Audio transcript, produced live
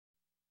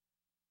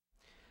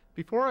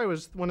Before I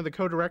was one of the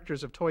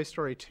co-directors of Toy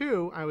Story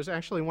 2, I was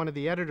actually one of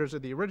the editors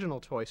of the original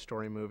Toy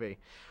Story movie.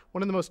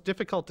 One of the most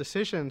difficult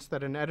decisions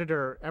that an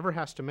editor ever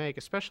has to make,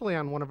 especially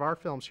on one of our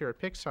films here at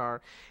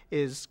Pixar,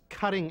 is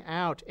cutting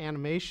out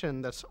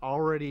animation that's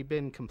already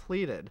been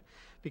completed.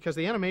 Because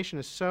the animation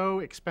is so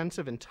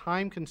expensive and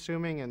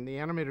time-consuming, and the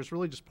animators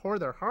really just pour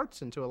their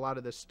hearts into a lot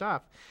of this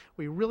stuff,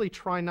 we really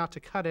try not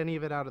to cut any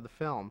of it out of the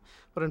film.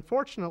 But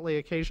unfortunately,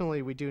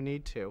 occasionally we do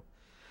need to.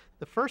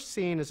 The first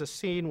scene is a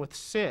scene with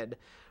Sid,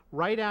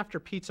 right after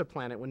Pizza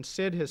Planet, when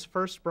Sid has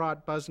first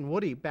brought Buzz and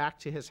Woody back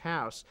to his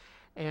house.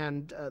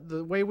 And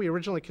the way we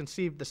originally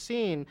conceived the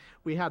scene,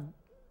 we had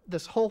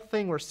this whole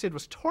thing where Sid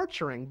was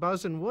torturing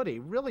Buzz and Woody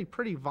really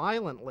pretty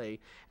violently.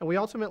 And we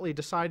ultimately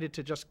decided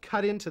to just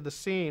cut into the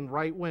scene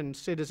right when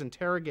Sid is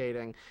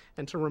interrogating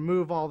and to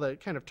remove all the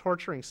kind of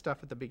torturing stuff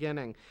at the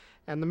beginning.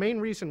 And the main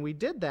reason we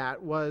did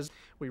that was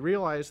we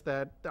realized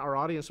that our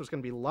audience was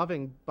going to be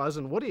loving Buzz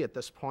and Woody at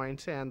this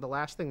point, and the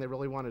last thing they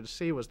really wanted to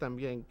see was them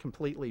getting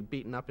completely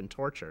beaten up and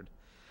tortured.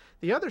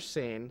 The other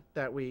scene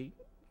that we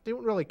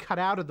didn't really cut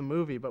out of the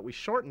movie, but we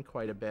shortened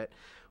quite a bit,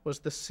 was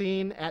the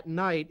scene at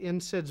night in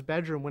Sid's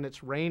bedroom when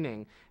it's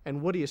raining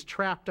and Woody is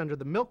trapped under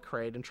the milk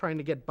crate and trying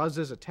to get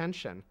Buzz's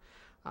attention.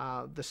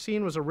 The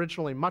scene was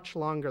originally much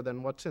longer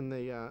than what's in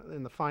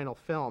the final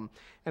film.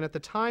 And at the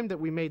time that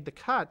we made the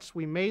cuts,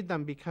 we made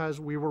them because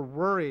we were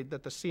worried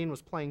that the scene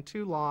was playing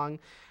too long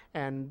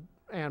and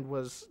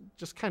was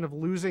just kind of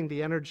losing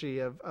the energy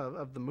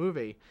of the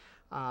movie.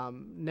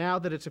 Now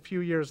that it's a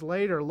few years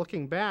later,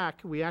 looking back,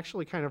 we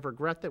actually kind of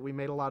regret that we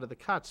made a lot of the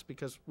cuts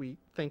because we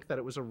think that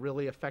it was a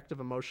really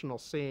effective emotional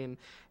scene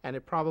and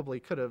it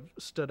probably could have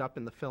stood up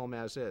in the film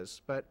as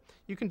is. But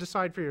you can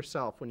decide for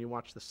yourself when you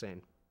watch the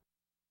scene.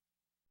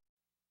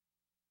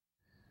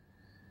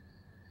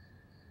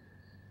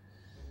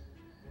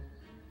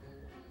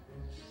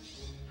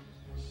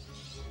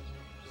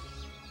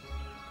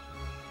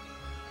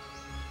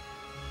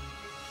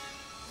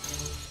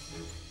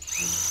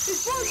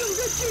 He's pulling some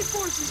good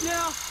G-forces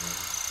now!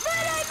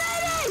 Mayday!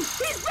 Mayday!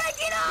 He's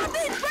breaking up!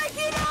 He's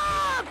breaking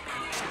up!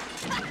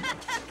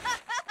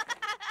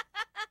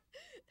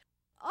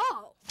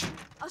 Oh,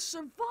 a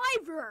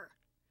survivor!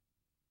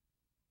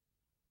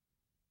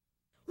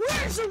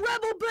 Where's the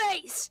rebel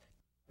base?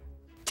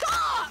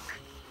 Talk!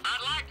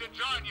 I'd like to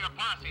join your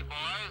posse,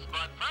 boys,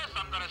 but first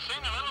I'm gonna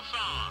sing a little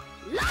song.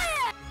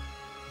 Lion!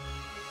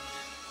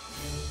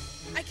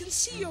 I can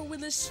see your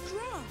will is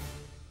strong.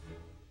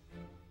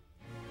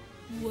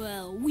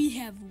 Well, we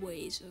have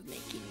ways of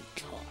making you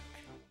talk.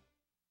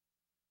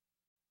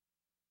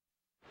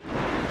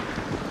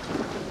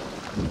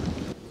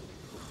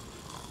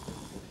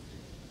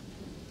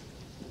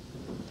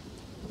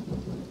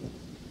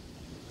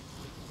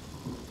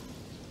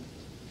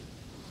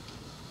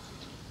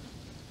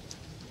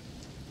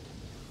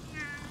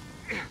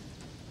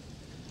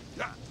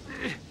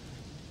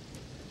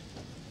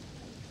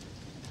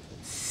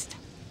 Psst.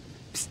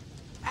 Psst.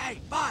 Hey,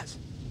 Buzz!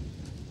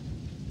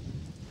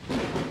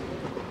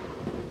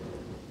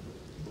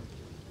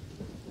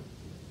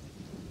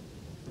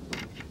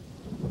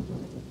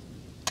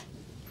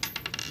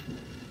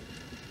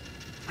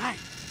 Hey,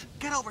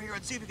 get over here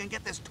and see if you can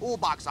get this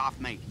toolbox off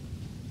me.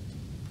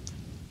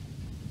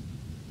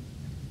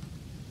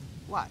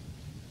 What?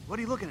 What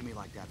are you looking at me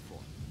like that for?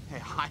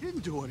 Hey, I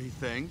didn't do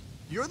anything.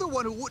 You're the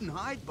one who wouldn't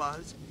hide,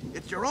 Buzz.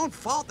 It's your own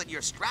fault that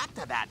you're strapped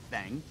to that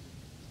thing.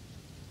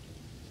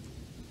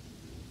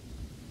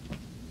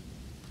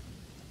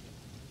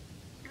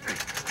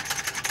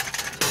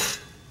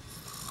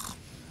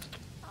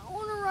 I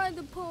want to ride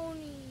the pony.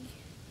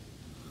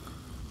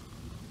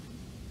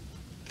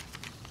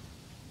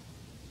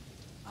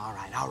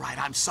 All right,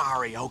 I'm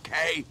sorry,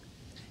 okay?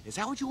 Is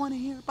that what you want to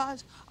hear,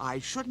 Buzz? I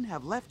shouldn't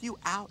have left you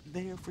out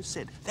there for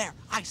Sid. There,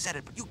 I said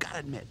it, but you gotta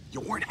admit,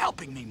 you weren't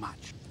helping me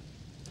much.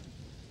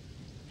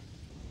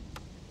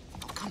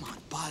 Oh, come on,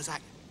 Buzz, I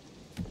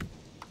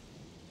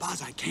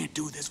can't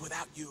do this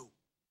without you.